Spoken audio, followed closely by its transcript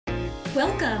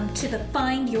Welcome to the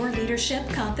Find Your Leadership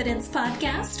Confidence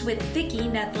podcast with Vicki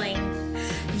Nedling.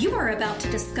 You are about to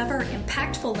discover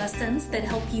impactful lessons that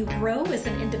help you grow as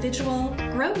an individual,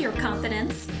 grow your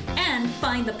confidence, and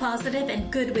find the positive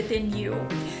and good within you,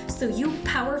 so you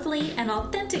powerfully and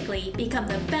authentically become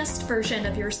the best version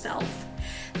of yourself.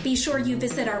 Be sure you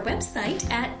visit our website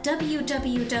at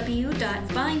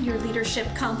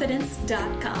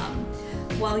www.findyourleadershipconfidence.com.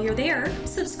 While you're there,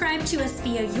 subscribe to us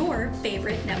via your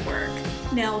favorite network.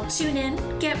 Now tune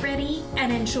in, get ready,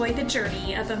 and enjoy the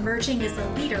journey of emerging as a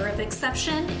leader of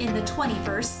exception in the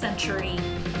 21st century.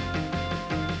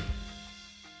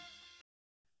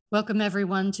 Welcome,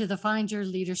 everyone, to the Find Your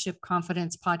Leadership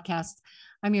Confidence podcast.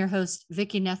 I'm your host,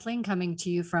 Vicki Nedling, coming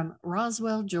to you from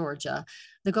Roswell, Georgia.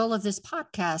 The goal of this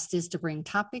podcast is to bring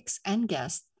topics and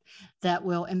guests that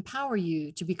will empower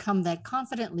you to become that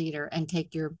confident leader and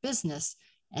take your business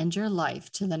and your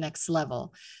life to the next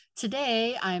level.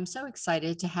 Today, I am so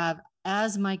excited to have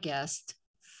as my guest,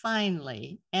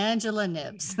 finally, Angela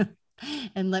Nibbs.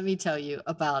 And let me tell you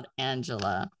about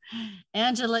Angela.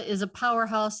 Angela is a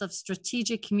powerhouse of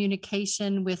strategic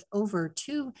communication with over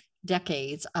 2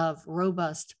 decades of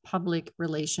robust public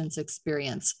relations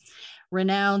experience.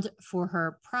 Renowned for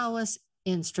her prowess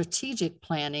in strategic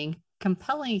planning,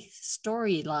 compelling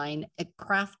storyline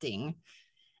crafting,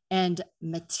 and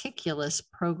meticulous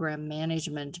program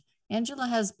management, Angela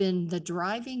has been the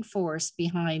driving force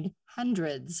behind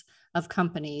hundreds of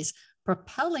companies,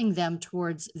 propelling them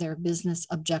towards their business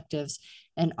objectives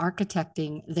and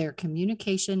architecting their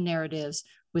communication narratives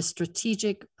with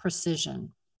strategic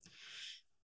precision.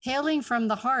 Hailing from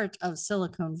the heart of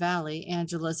Silicon Valley,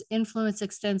 Angela's influence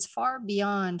extends far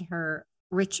beyond her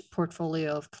rich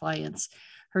portfolio of clients.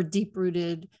 Her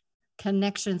deep-rooted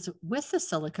connections with the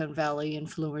Silicon Valley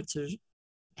influencers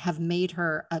have made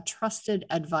her a trusted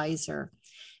advisor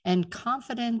and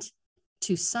confidant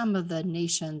to some of the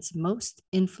nation's most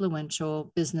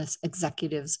influential business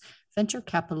executives, venture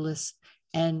capitalists,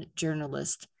 and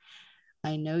journalists.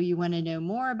 I know you want to know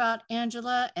more about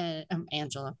Angela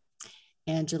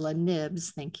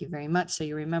Nibbs. Thank you very much. So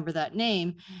you remember that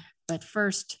name. But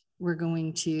first, we're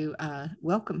going to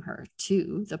welcome her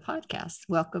to the podcast.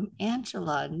 Welcome,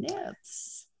 Angela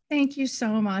Nibbs. Thank you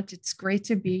so much. It's great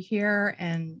to be here.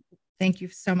 And thank you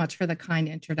so much for the kind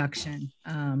introduction.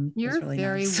 You're really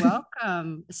very nice.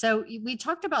 Welcome. So we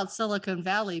talked about Silicon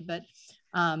Valley, but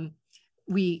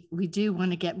we do want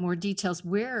to get more details.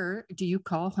 Where do you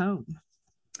call home?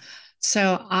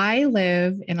 So I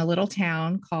live in a little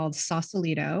town called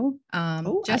Sausalito,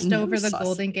 just over the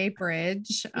Golden Gate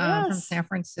Bridge from San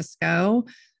Francisco.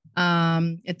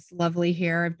 It's lovely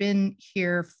here. I've been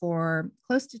here for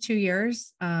close to 2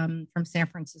 years from San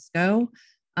Francisco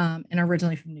and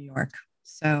originally from New York.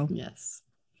 So yes.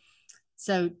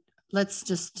 So let's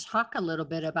just talk a little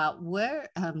bit about where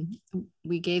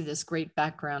we gave this great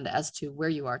background as to where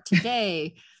you are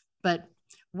today, but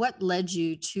what led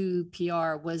you to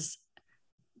PR? Was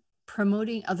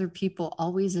promoting other people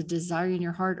always a desire in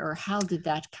your heart, or how did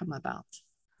that come about?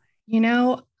 You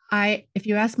know, if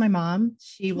you ask my mom,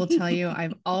 she will tell you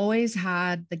I've always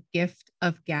had the gift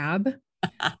of gab.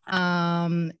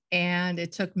 And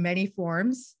it took many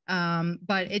forms. But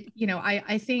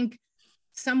I think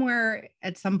somewhere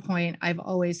at some point, I've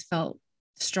always felt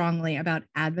strongly about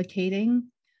advocating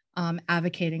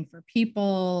for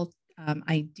people,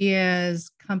 ideas,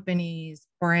 companies,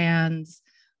 brands.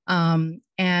 And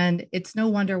it's no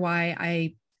wonder why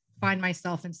I find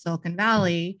myself in Silicon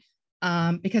Valley,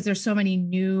 because there's so many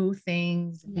new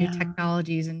things, new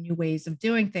technologies, and new ways of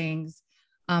doing things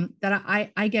that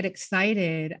I get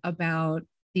excited about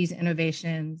these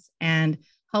innovations and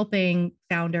helping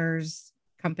founders,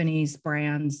 companies,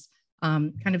 brands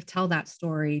kind of tell that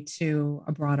story to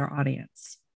a broader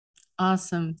audience.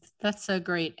 Awesome. That's so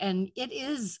great. And it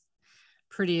is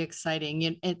pretty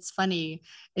exciting. It's funny.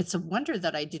 It's a wonder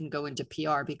that I didn't go into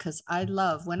PR, because I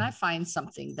love when I find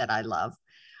something that I love,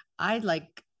 I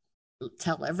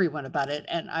tell everyone about it.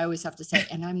 And I always have to say,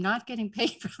 and I'm not getting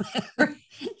paid for that.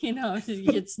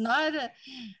 It's not,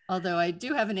 although I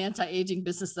do have an anti-aging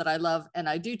business that I love, and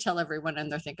I do tell everyone,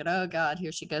 and they're thinking, oh God,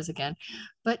 here she goes again.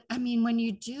 But I mean, when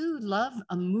you do love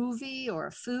a movie or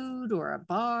a food or a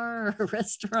bar or a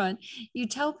restaurant, you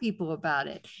tell people about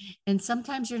it. And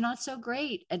sometimes you're not so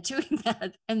great at doing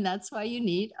that. And that's why you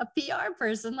need a PR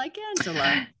person like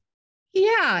Angela.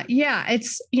 Yeah.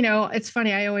 It's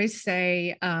funny. I always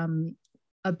say a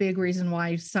big reason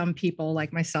why some people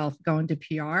like myself go into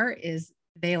PR is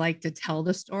they like to tell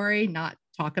the story, not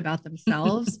talk about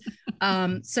themselves.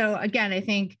 So again, I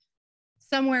think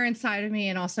somewhere inside of me.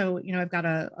 And also, I've got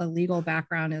a legal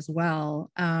background as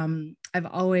well. I've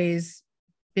always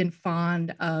been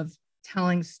fond of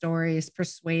telling stories,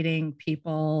 persuading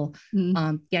people,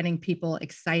 getting people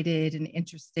excited and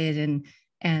interested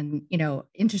and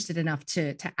interested enough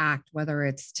to act, whether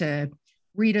it's to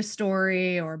read a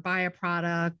story or buy a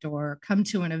product or come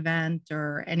to an event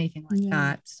or anything like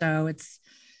that. So it's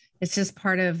just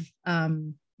part of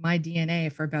my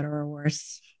DNA, for better or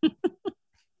worse.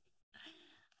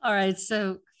 All right.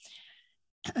 So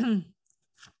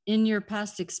in your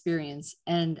past experience,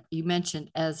 and you mentioned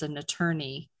as an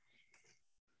attorney,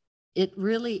 it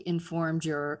really informed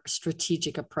your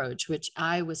strategic approach, which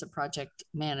I was a project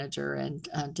manager and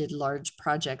did large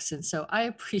projects. And so I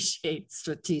appreciate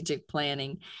strategic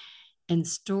planning and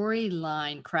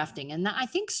storyline crafting. And I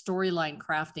think storyline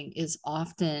crafting is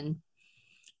often,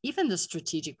 even the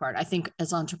strategic part, I think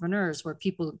as entrepreneurs, where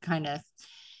people kind of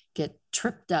get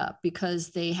tripped up because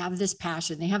they have this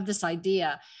passion, they have this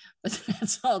idea, but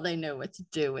that's all they know what to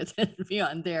do with it.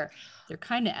 Beyond there, they're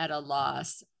kind of at a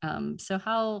loss. So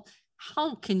how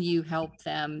can you help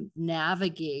them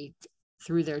navigate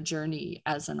through their journey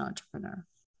as an entrepreneur?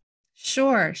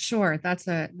 Sure. That's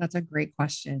a great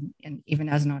question. And even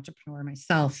as an entrepreneur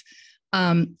myself,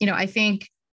 I think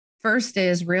first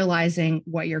is realizing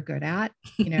what you're good at.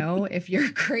 If you're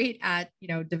great at,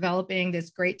 developing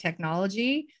this great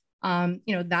technology,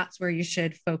 that's where you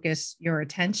should focus your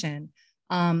attention.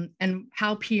 And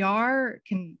how PR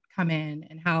can come in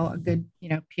and how a good,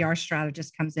 PR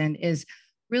strategist comes in is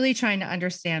really trying to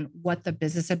understand what the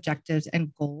business objectives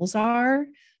and goals are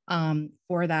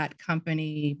for that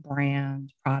company,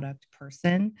 brand, product,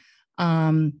 person.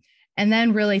 And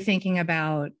then really thinking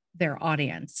about their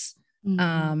audience.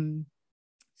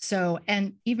 So,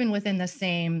 and even within the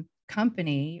same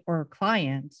company or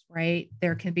client, right,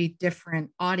 there can be different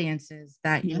audiences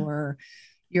that you're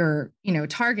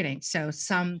targeting. So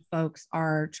some folks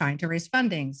are trying to raise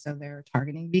funding, so they're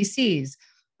targeting VCs.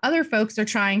 Other folks are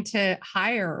trying to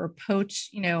hire or poach,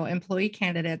 employee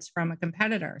candidates from a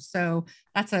competitor. So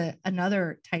that's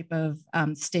another type of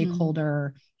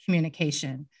stakeholder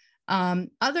communication.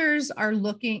 Others are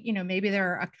looking, maybe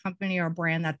they're a company or a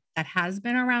brand that has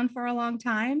been around for a long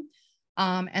time,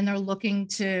 and they're looking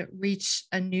to reach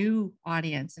a new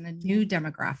audience and a new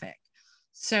demographic.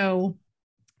 So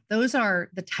those are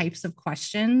the types of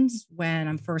questions when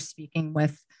I'm first speaking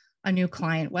with a new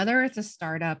client, whether it's a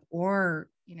startup or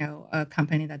a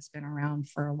company that's been around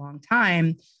for a long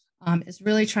time, is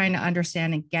really trying to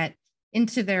understand and get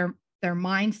into their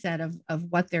mindset of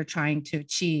what they're trying to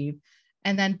achieve.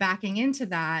 And then backing into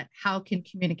that, how can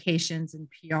communications and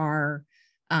PR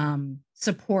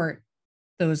support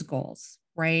those goals,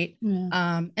 right?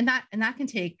 And that can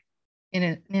take,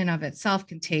 in and of itself,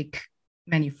 can take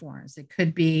many forms. It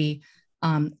could be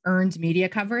earned media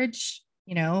coverage,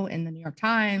 in the New York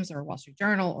Times or Wall Street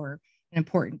Journal or an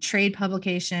important trade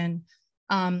publication.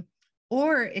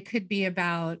 Or it could be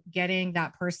about getting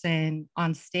that person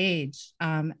on stage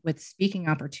with speaking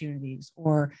opportunities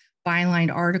or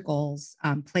byline articles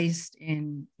placed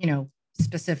in,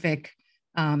 specific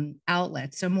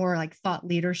outlets. So more like thought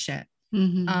leadership.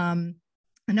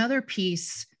 Another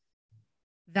piece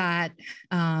that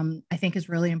I think is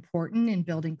really important in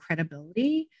building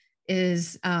credibility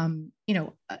is,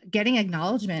 getting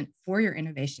acknowledgement for your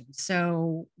innovation.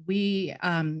 So we,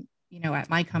 at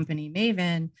my company,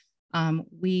 Maven,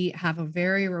 we have a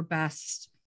very robust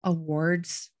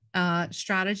awards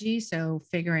strategy. So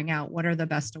figuring out what are the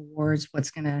best awards,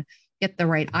 what's going to get the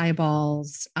right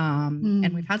eyeballs.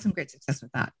 And we've had some great success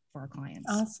with that for our clients.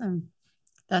 Awesome.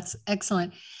 That's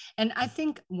excellent. And I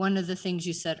think one of the things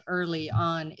you said early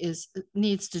on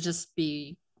needs to just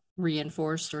be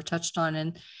reinforced or touched on.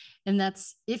 And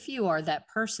that's, if you are that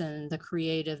person, the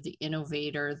creative, the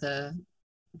innovator, the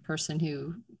person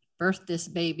who birthed this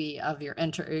baby of your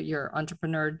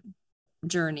entrepreneur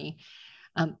journey,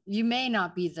 you may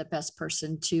not be the best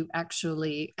person to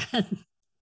actually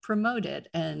promote it.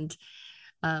 And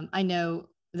I know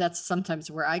that's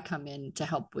sometimes where I come in to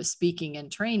help with speaking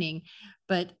and training,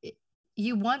 but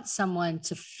you want someone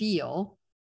to feel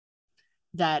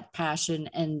that passion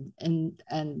and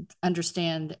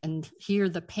understand and hear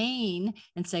the pain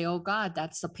and say, oh God,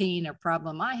 that's the pain or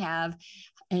problem I have,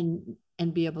 and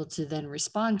be able to then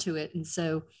respond to it. And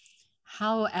so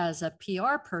how, as a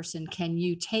PR person, can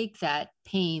you take that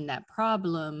pain, that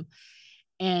problem,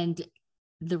 and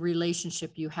the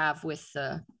relationship you have with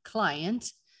the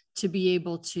client to be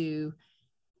able to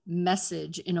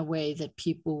message in a way that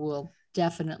people will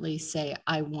definitely say,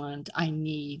 I want, I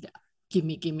need, give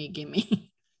me.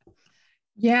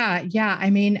 Yeah. I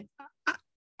mean,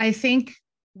 I think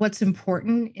what's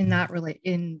important in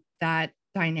that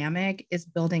dynamic is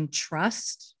building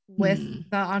trust with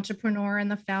the entrepreneur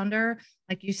and the founder.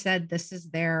 Like you said, this is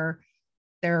their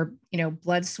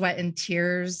blood, sweat, and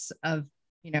tears of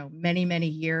many, many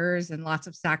years and lots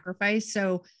of sacrifice.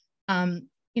 So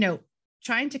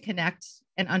trying to connect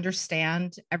and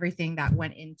understand everything that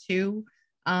went into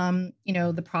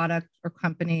the product or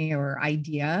company or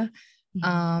idea,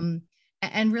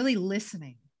 and really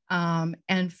listening,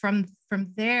 and from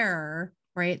there,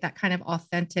 right, that kind of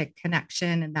authentic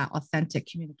connection and that authentic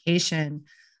communication,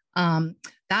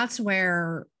 that's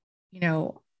where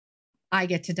I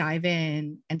get to dive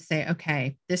in and say,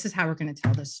 okay, this is how we're going to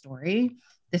tell this story.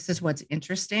 This is what's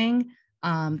interesting.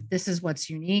 This is what's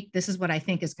unique. This is what I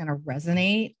think is going to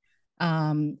resonate,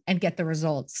 and get the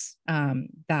results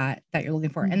that you're looking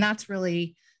for. And that's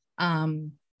really,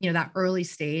 that early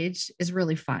stage is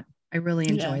really fun. I really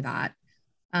enjoy that,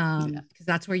 because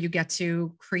that's where you get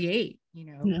to create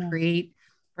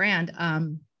brand.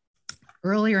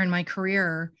 Earlier in my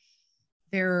career,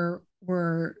 there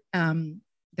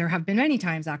have been many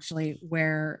times actually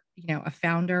where, a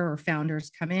founder or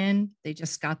founders come in, they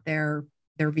just got their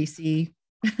VC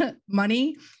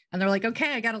money and they're like,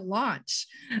 okay, I got to launch.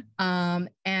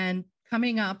 And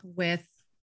coming up with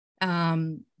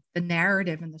the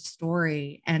narrative and the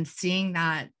story and seeing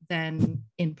that then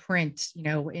in print,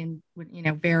 in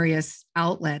various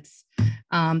outlets,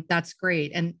 that's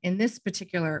great. And in this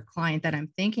particular client that I'm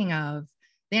thinking of,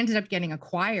 they ended up getting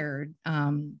acquired.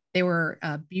 They were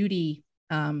a beauty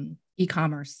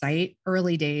e-commerce site,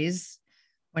 early days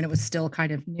when it was still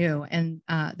kind of new. And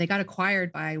they got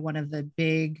acquired by one of the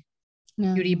big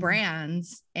beauty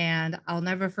brands. And I'll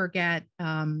never forget,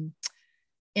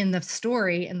 in the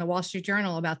story in the Wall Street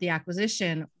Journal about the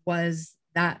acquisition was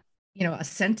that, a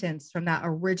sentence from that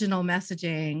original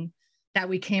messaging that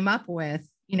we came up with,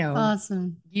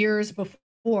 awesome, years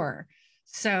before.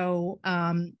 So,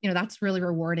 that's really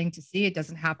rewarding to see. It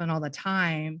doesn't happen all the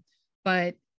time,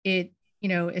 but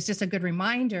it's just a good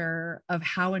reminder of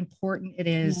how important it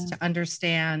is to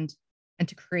understand and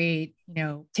to create,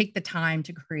 take the time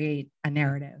to create a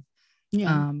narrative,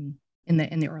 in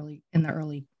the early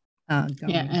going.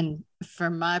 Yeah. And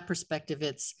from my perspective,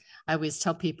 I always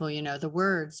tell people, the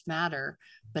words matter,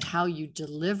 but how you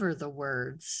deliver the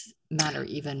words matter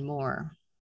even more.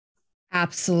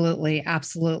 Absolutely.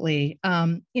 Absolutely.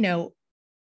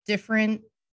 Different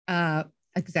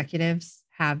executives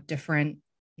have different,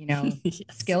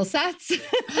 skill sets.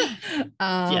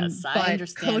 Yes, I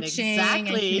understand coaching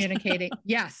exactly. and communicating.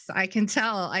 Yes, I can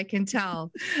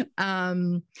tell.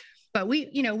 But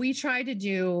we try to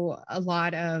do a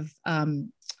lot of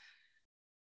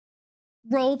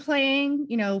role playing,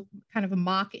 kind of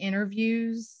mock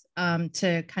interviews,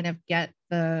 to kind of get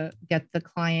the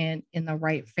client in the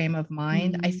right frame of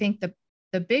mind. I think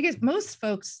the biggest, most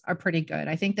folks are pretty good.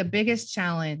 I think the biggest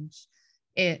challenge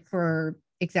for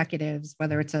executives,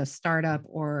 whether it's a startup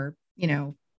or,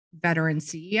 veteran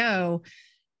CEO,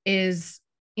 is,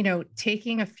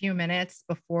 taking a few minutes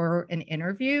before an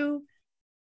interview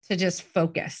to just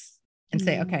focus and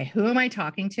say, okay, who am I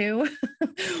talking to?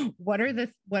 What are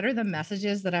the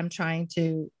messages that I'm trying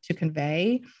to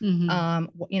convey? What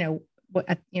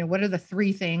are the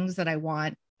three things that I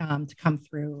want to come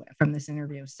through from this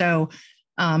interview? So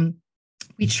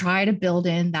we try to build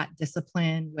in that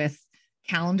discipline with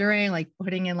calendaring, like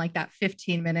putting in like that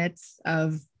 15 minutes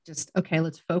of just, okay,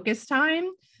 let's focus time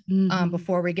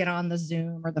before we get on the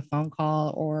Zoom or the phone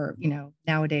call, or,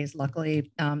 nowadays,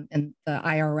 luckily, in the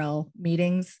IRL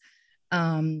meetings.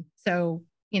 So,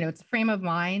 it's a frame of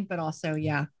mind, but also,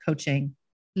 coaching,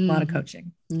 a lot of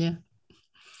coaching. Yeah.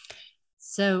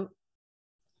 So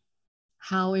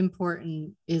how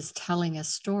important is telling a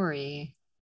story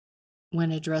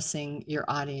when addressing your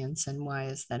audience, and why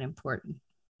is that important?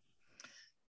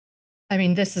 I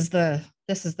mean, this is the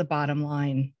bottom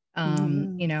line,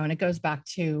 and it goes back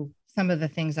to some of the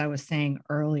things I was saying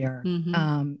earlier,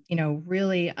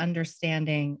 really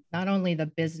understanding not only the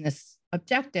business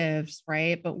objectives,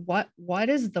 right, but what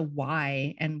is the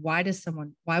why, and why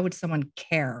would someone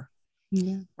care,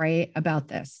 right, about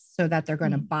this, so that they're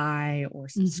going to buy or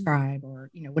subscribe or,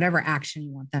 whatever action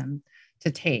you want them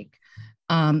to take.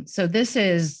 So this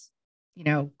is,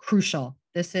 crucial.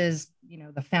 This is,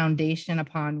 the foundation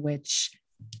upon which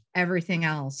everything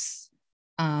else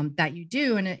that you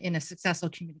do in a successful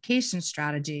communication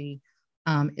strategy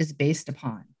is based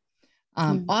upon.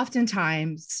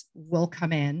 Oftentimes we'll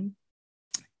come in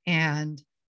and,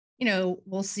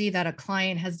 we'll see that a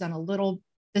client has done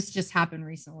this just happened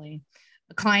recently.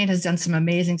 A client has done some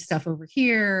amazing stuff over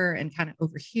here and kind of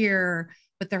over here,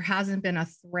 but there hasn't been a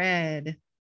thread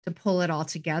to pull it all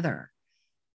together.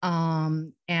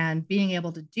 And being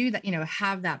able to do that,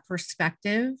 have that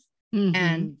perspective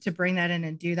and to bring that in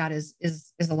and do that is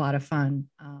a lot of fun,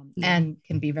 and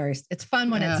can be it's fun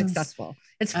when it's successful.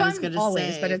 It's fun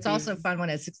always, but it's also fun when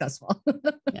it's successful.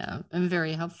 Yeah, and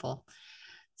very helpful.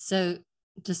 So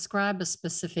describe a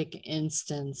specific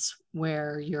instance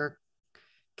where your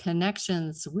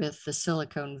connections with the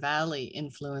Silicon Valley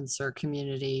influencer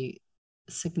community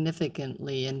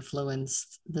significantly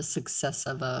influenced the success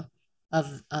of a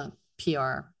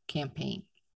PR campaign.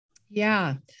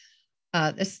 Yeah.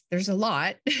 There's a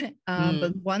lot,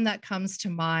 but one that comes to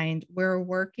mind, we're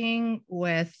working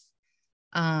with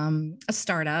a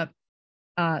startup.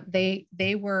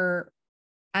 They were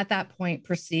at that point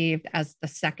perceived as the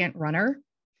second runner.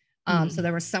 So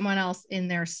there was someone else in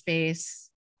their space.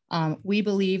 We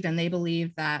believed, and they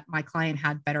believed, that my client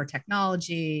had better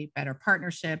technology, better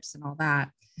partnerships, and all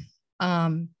that.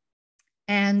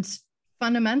 And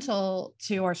fundamental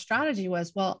to our strategy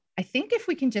was, well, I think if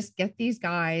we can just get these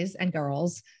guys and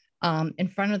girls in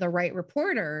front of the right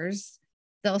reporters,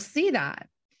 they'll see that.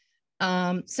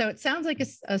 So it sounds like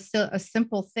a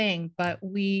simple thing, but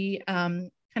we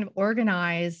kind of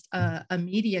organized a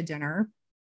media dinner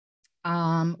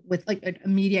with like a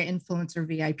media influencer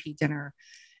VIP dinner.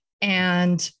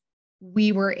 And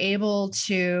we were able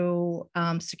to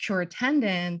secure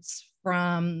attendance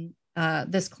from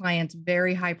this client's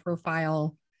very high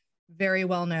profile, very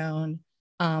well-known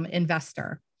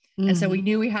investor. And so we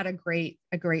knew we had a great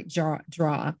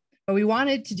draw, but we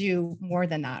wanted to do more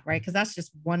than that, right? Because that's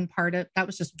just one part of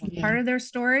part of their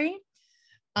story.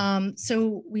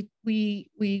 So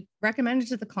we recommended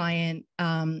to the client,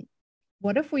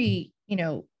 what if we,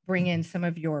 bring in some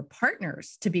of your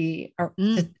partners to be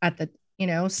at the,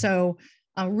 so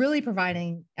really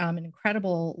providing an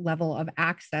incredible level of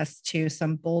access to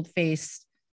some bold-faced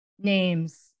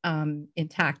names in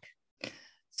tech.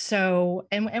 So,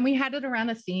 and we had it around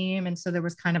a theme. And so there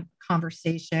was kind of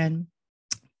conversation,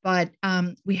 but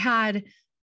we had,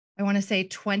 I want to say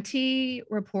 20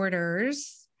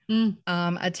 reporters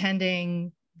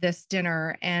attending this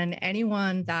dinner, and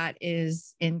anyone that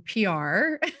is in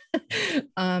PR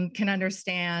can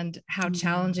understand how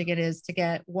challenging it is to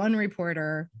get one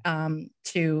reporter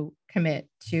to commit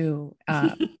to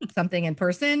something in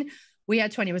person. We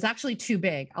had 20. It was actually too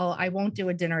big. I won't do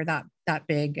a dinner that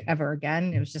big ever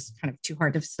again. It was just kind of too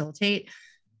hard to facilitate.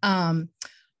 But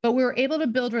we were able to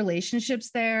build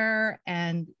relationships there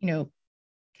and,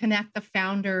 connect the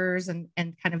founders and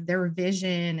kind of their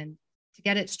vision, and to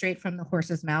get it straight from the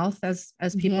horse's mouth, as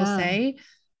people say,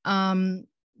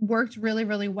 worked really,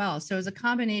 really well. So it was a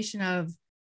combination of,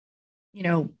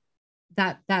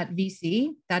 that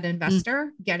VC, that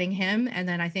investor, getting him. And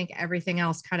then I think everything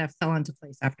else kind of fell into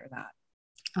place after that.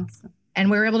 Awesome. And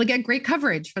we were able to get great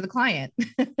coverage for the client.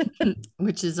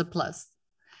 Which is a plus.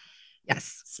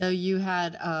 Yes. So you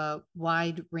had a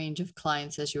wide range of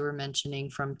clients, as you were mentioning,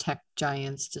 from tech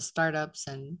giants to startups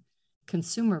and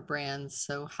consumer brands.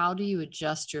 So how do you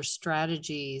adjust your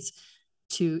strategies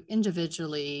to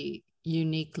individually,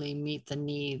 uniquely meet the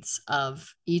needs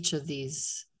of each of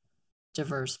these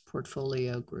diverse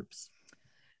portfolio groups?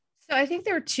 So I think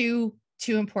there are two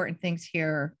important things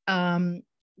here.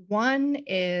 One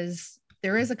is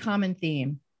there is a common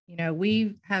theme.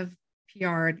 We have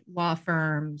PR'd law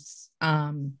firms,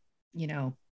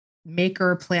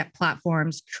 maker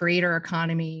platforms, creator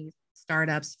economy,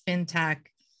 startups, fintech,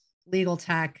 legal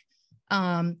tech.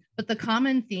 But the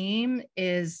common theme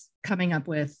is coming up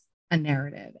with a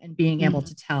narrative and being able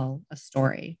to tell a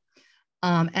story.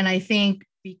 And I think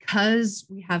because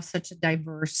we have such a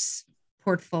diverse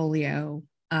portfolio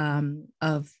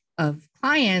of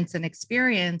clients and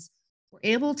experience, we're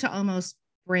able to almost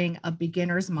bring a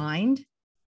beginner's mind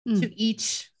to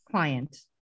each client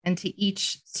and to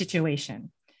each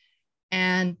situation.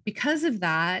 And because of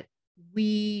that,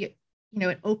 it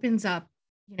opens up,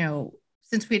 it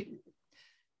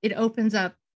opens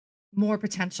up more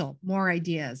potential, more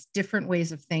ideas, different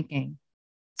ways of thinking.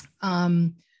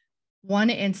 One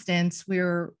instance, we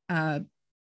were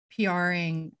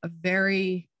PRing a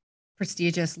very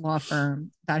prestigious law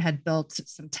firm that had built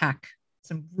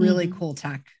some really cool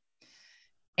tech.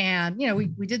 And,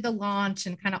 we did the launch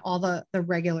and kind of all the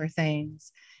regular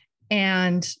things.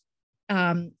 And,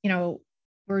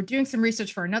 we're doing some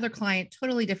research for another client,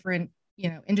 totally different,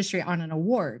 industry, on an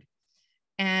award.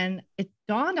 And it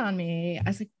dawned on me, I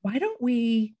was like, why don't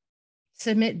we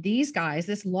submit these guys,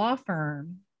 this law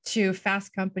firm, to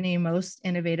Fast Company Most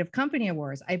Innovative Company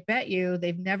Awards? I bet you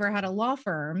they've never had a law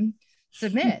firm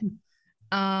submit.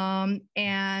 And,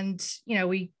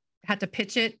 we had to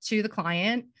pitch it to the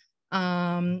client.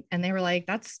 And they were like,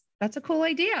 that's a cool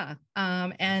idea.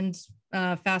 And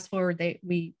fast forward,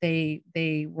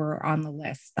 they were on the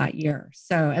list that year.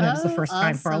 So, and it was the first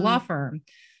time for a law firm.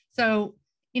 So,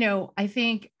 I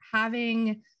think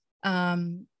having,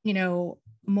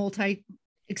 multi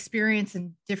experience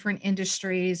in different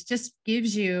industries just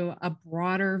gives you a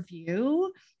broader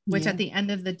view, which at the end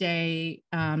of the day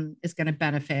is going to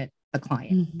benefit the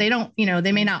client. Mm-hmm. They don't,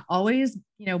 they may not always,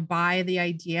 buy the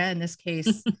idea. In this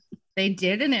case, they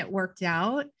did, and it worked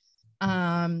out.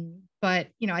 But,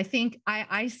 I think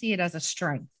I see it as a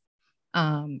strength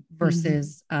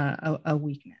versus a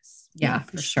weakness. Yeah,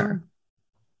 for sure.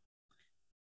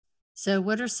 So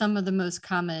what are some of the most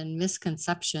common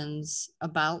misconceptions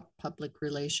about public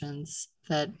relations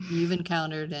that you've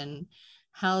encountered, and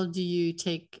how do you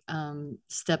take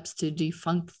steps to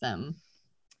debunk them?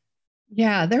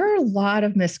 Yeah, there are a lot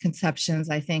of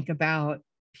misconceptions, I think, about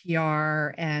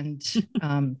PR and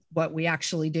what we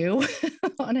actually do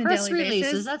on a daily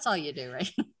releases, basis. That's all you do,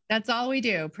 right? That's all we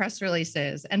do. Press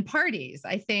releases and parties.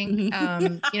 I think,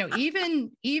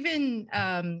 even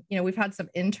we've had some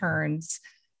interns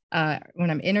when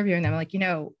I'm interviewing them, like,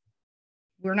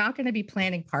 we're not going to be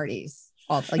planning parties.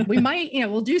 Like we might,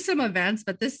 we'll do some events,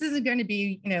 but this isn't going to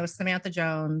be, Samantha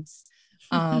Jones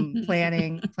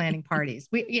planning parties.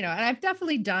 And I've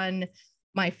definitely done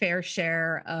my fair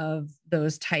share of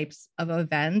those types of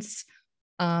events.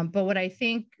 But what I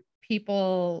think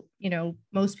people,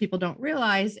 most people don't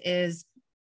realize is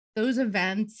those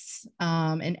events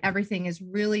and everything is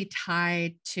really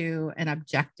tied to an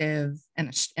objective and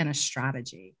a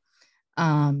strategy.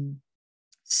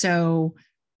 So,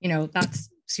 that's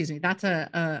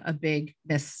a big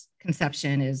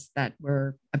misconception, is that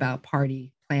we're about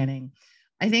party planning.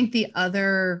 I think the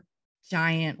other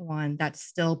giant one that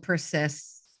still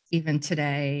persists even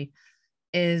today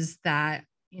is that,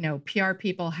 PR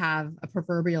people have a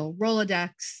proverbial Rolodex.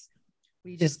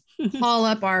 We just call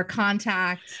up our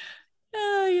contact.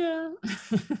 Oh,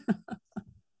 yeah.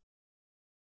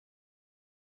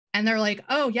 And they're like,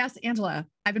 oh, yes, Angela,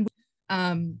 I've been.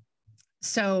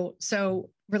 So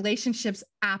relationships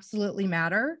absolutely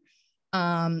matter.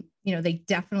 They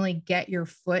definitely get your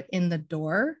foot in the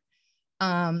door.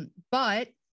 But,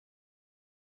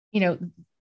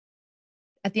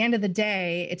 at the end of the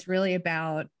day, it's really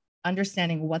about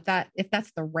understanding if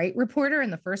that's the right reporter in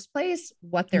the first place,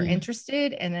 what they're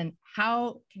interested, and then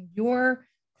how can your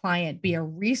client be a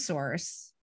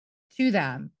resource to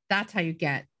them. That's how you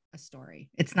get a story.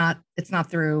 It's not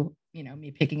through,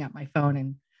 me picking up my phone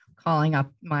and calling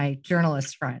up my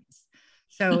journalist friends.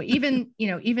 So even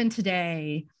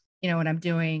today, when I'm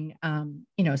doing,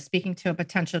 speaking to a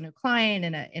potential new client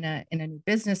in a new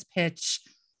business pitch,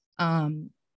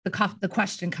 the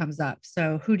question comes up.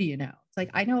 So who do you know? It's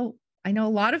like, I know a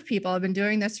lot of people. I've been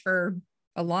doing this for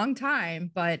a long time,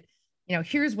 but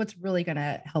here's what's really going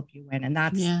to help you win. And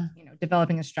that's,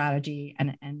 developing a strategy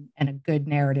and a good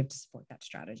narrative to support that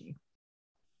strategy.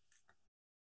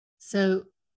 So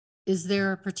is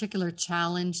there a particular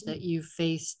challenge that you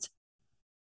faced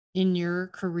in your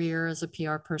career as a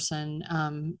PR person?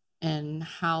 And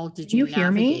how did you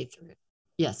navigate through it?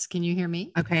 Yes. Can you hear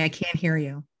me? Okay. I can't hear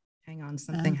you. Hang on.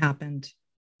 Something happened.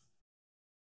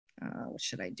 What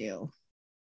should I do?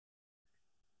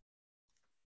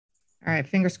 All right.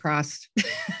 Fingers crossed.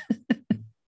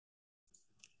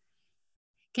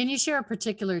 Can you share a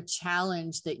particular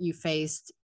challenge that you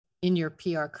faced in your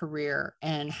PR career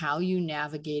and how you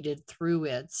navigated through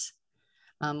it?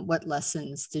 What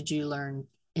lessons did you learn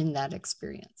in that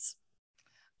experience?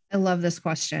 I love this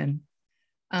question.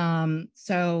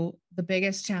 So the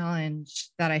biggest challenge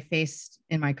that I faced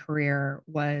in my career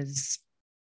was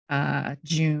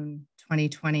June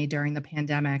 2020 during the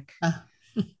pandemic.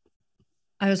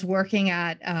 I was working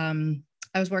at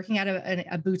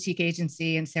a boutique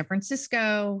agency in San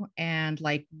Francisco, and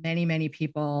like many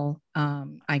people,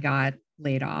 I got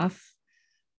laid off.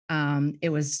 It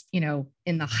was, in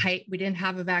the height, we didn't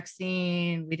have a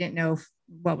vaccine. We didn't know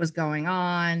what was going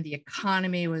on. The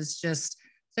economy was so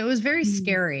it was very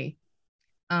scary.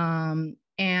 And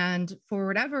for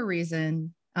whatever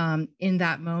reason, in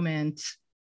that moment,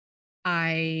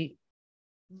 I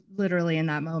literally in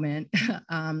that moment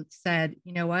said,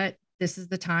 you know what, this is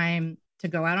the time to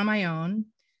go out on my own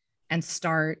and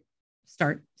start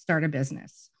a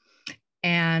business.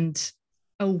 And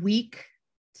a week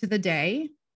to the day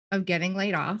of getting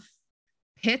laid off,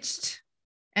 pitched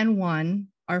and won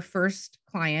our first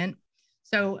client.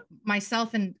 So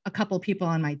myself and a couple of people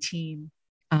on my team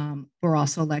were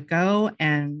also let go,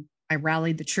 and I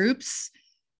rallied the troops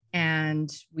and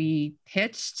we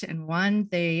pitched and won.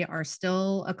 They are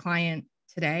still a client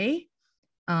today.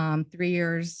 3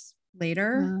 years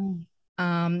later.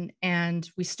 Wow. And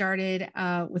we started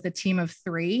with a team of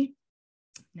 3.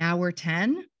 Now we're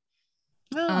 10.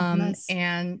 Oh, nice.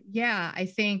 And yeah, I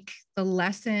think the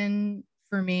lesson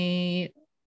for me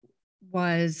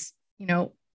was,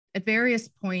 at various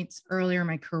points earlier in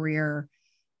my career,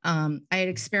 I had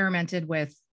experimented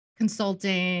with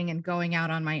consulting and going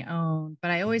out on my own,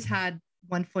 but I always had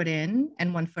one foot in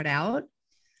and one foot out.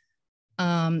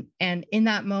 And in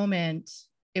that moment,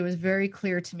 it was very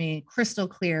clear to me, crystal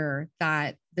clear,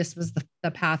 that this was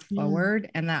the path forward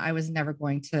and that I was never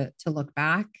going to look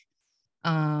back.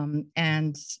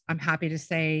 And I'm happy to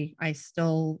say I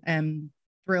still am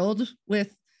thrilled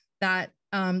with that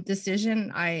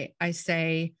decision. I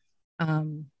say,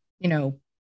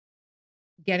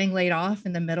 getting laid off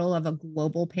in the middle of a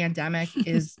global pandemic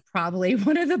is probably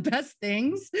one of the best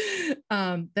things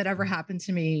that ever happened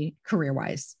to me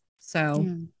career-wise. So,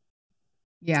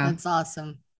 yeah. That's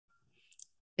awesome.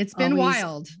 It's been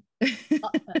wild.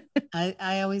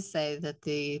 I always say that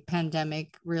the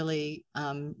pandemic really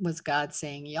was God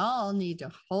saying, y'all need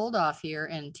to hold off here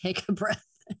and take a breath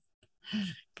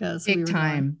because we were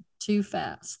going too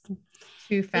fast.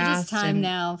 It is time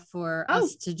now for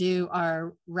us to do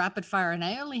our rapid fire. And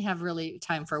I only have really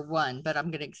time for one, but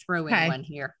I'm going to throw in one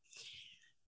here.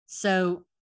 So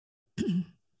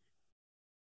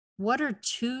what are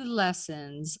 2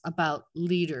 lessons about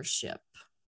leadership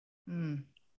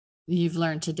you've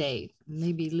learned to date?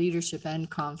 Maybe leadership and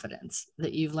confidence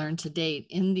that you've learned to date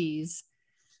in these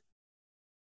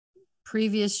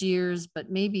previous years, but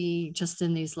maybe just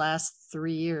in these last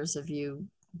 3 years of you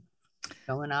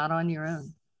going out on your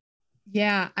own.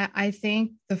 Yeah, I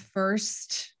think the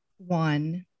first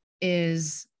one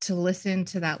is to listen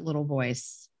to that little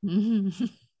voice.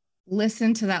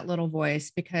 Listen to that little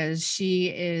voice, because she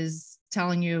is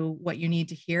telling you what you need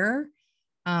to hear.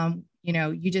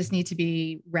 You just need to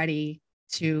be ready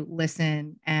to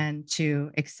listen and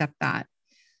to accept that.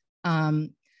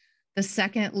 The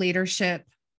second leadership,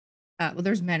 well,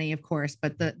 there's many, of course,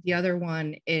 but the other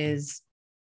one is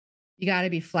you got to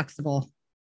be flexible.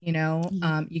 You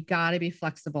got to be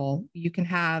flexible. You can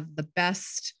have the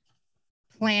best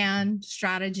plan,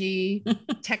 strategy,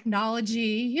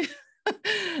 technology,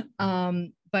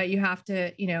 but you have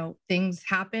to, things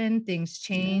happen, things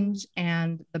change,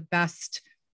 and the best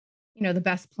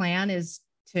plan is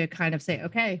to kind of say,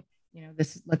 okay,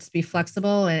 let's be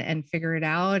flexible and figure it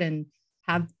out and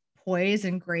have poise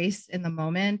and grace in the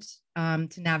moment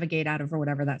to navigate out of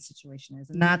whatever that situation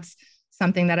is. And that's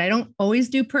something that I don't always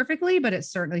do perfectly, but it's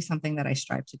certainly something that I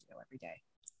strive to do every day.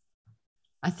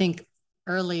 I think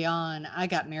early on, I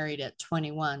got married at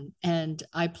 21 and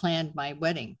I planned my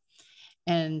wedding,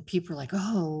 and people were like,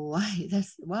 oh,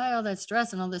 why all that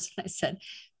stress and all this? And I said,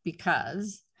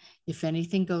 because if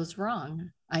anything goes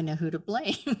wrong, I know who to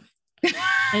blame.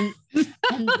 and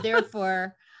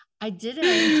therefore I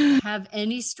didn't have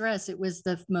any stress. It was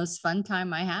the most fun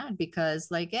time I had, because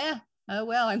oh,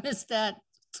 well, I missed that.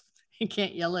 You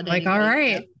can't yell at anybody. All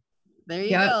right. There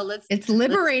you go. It's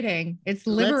liberating. It's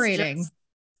liberating. Let's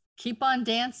keep on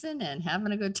dancing and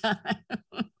having a good time.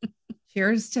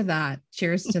 Cheers to that.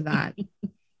 Cheers to that.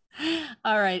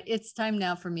 All right. It's time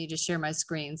now for me to share my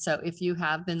screen. So if you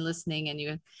have been listening and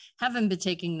you haven't been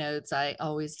taking notes, I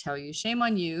always tell you, shame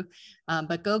on you,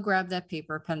 but go grab that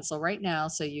paper, pencil right now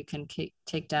so you can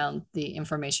take down the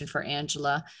information for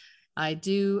Angela. I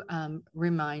do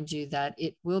remind you that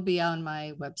it will be on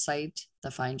my website, the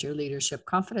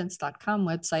findyourleadershipconfidence.com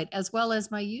website, as well as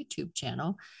my YouTube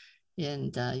channel.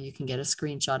 And you can get a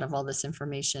screenshot of all this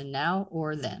information now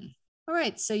or then. All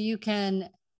right. So you can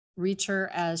reach her,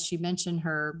 as she mentioned,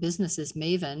 her business is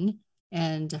Maven,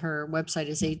 and her website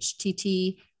is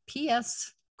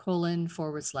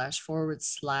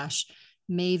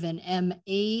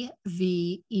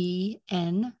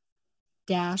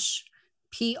https://Maven,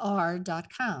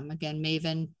 Maven-PR.com. Again,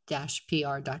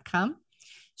 Maven-PR.com.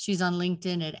 She's on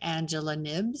LinkedIn at Angela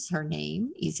Nibbs, her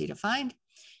name, easy to find,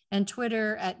 and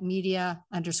Twitter at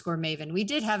media_Maven. We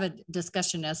did have a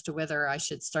discussion as to whether I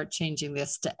should start changing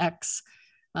this to X,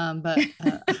 but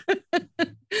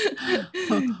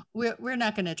we're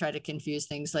not going to try to confuse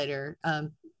things later.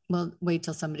 We'll wait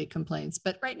till somebody complains.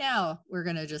 But right now, we're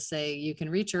going to just say you can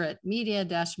reach her at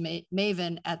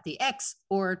media-Maven at the X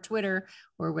or Twitter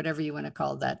or whatever you want to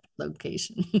call that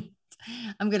location.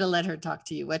 I'm going to let her talk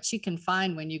to you what she can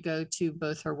find when you go to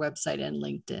both her website and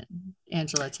LinkedIn.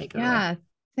 Angela, take it away. Yeah,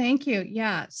 thank you.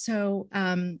 Yeah, so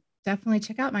definitely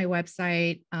check out my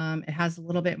website. It has a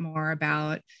little bit more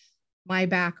about my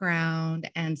background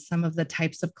and some of the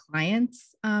types of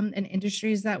clients and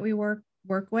industries that we work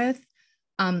with.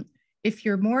 if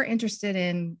you're more interested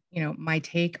in, my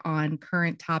take on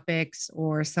current topics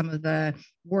or some of the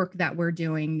work that we're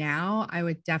doing now, I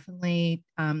would definitely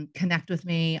connect with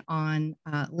me on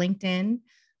LinkedIn.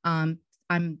 I'm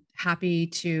happy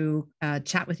to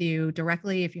chat with you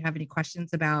directly if you have any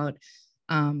questions about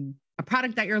a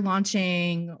product that you're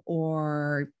launching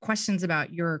or questions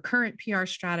about your current PR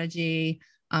strategy.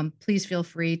 Please feel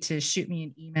free to shoot me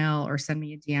an email or send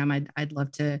me a DM. I'd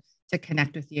love to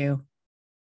connect with you.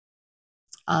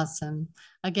 Awesome.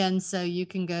 Again, so you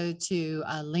can go to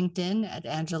LinkedIn at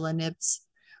Angela Nibbs,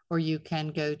 or you can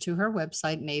go to her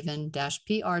website,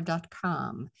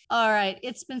 maven-pr.com. All right.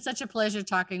 It's been such a pleasure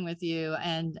talking with you.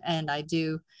 And I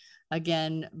do,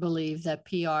 again, believe that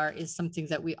PR is something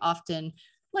that we often,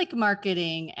 like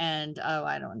marketing and,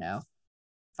 I don't know,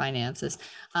 finances,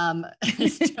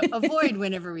 to avoid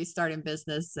whenever we start in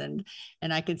business. And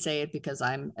I could say it because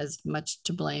I'm as much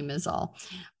to blame as all.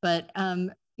 But,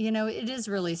 it is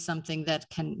really something that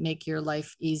can make your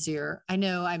life easier. I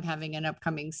know I'm having an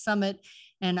upcoming summit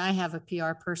and I have a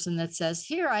PR person that says,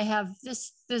 here, I have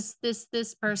this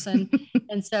person.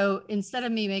 And so instead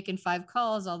of me making 5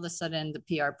 calls, all of a sudden the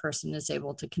PR person is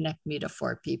able to connect me to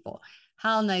 4 people.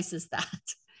 How nice is that?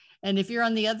 And if you're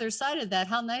on the other side of that,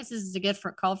 how nice is it to get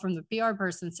a call from the PR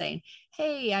person saying,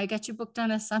 hey, I got you booked on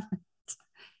a summit.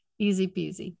 Easy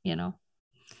peasy,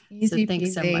 Easy so thanks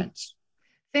peasy. so much.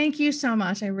 Thank you so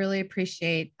much. I really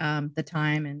appreciate the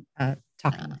time and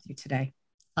talking with you today.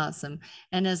 Awesome.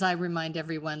 And as I remind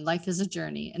everyone, life is a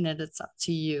journey and it's up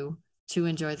to you to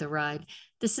enjoy the ride.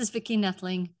 This is Vicki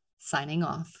Nettling signing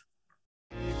off.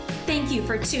 Thank you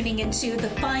for tuning into the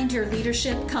Find Your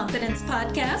Leadership Confidence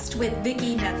podcast with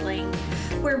Vicki Nettling,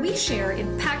 where we share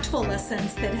impactful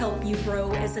lessons that help you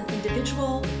grow as an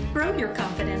individual, grow your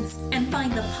confidence, and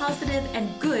find the positive and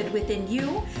good within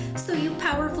you so you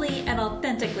powerfully and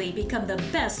authentically become the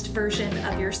best version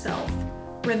of yourself.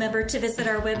 Remember to visit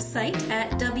our website at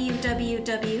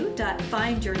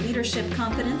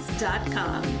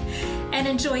www.findyourleadershipconfidence.com and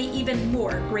enjoy even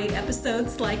more great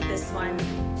episodes like this one.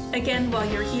 Again, while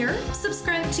you're here,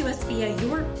 subscribe to us via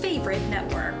your favorite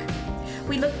network.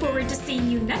 We look forward to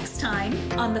seeing you next time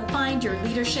on the Find Your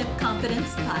Leadership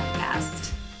Confidence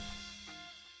podcast.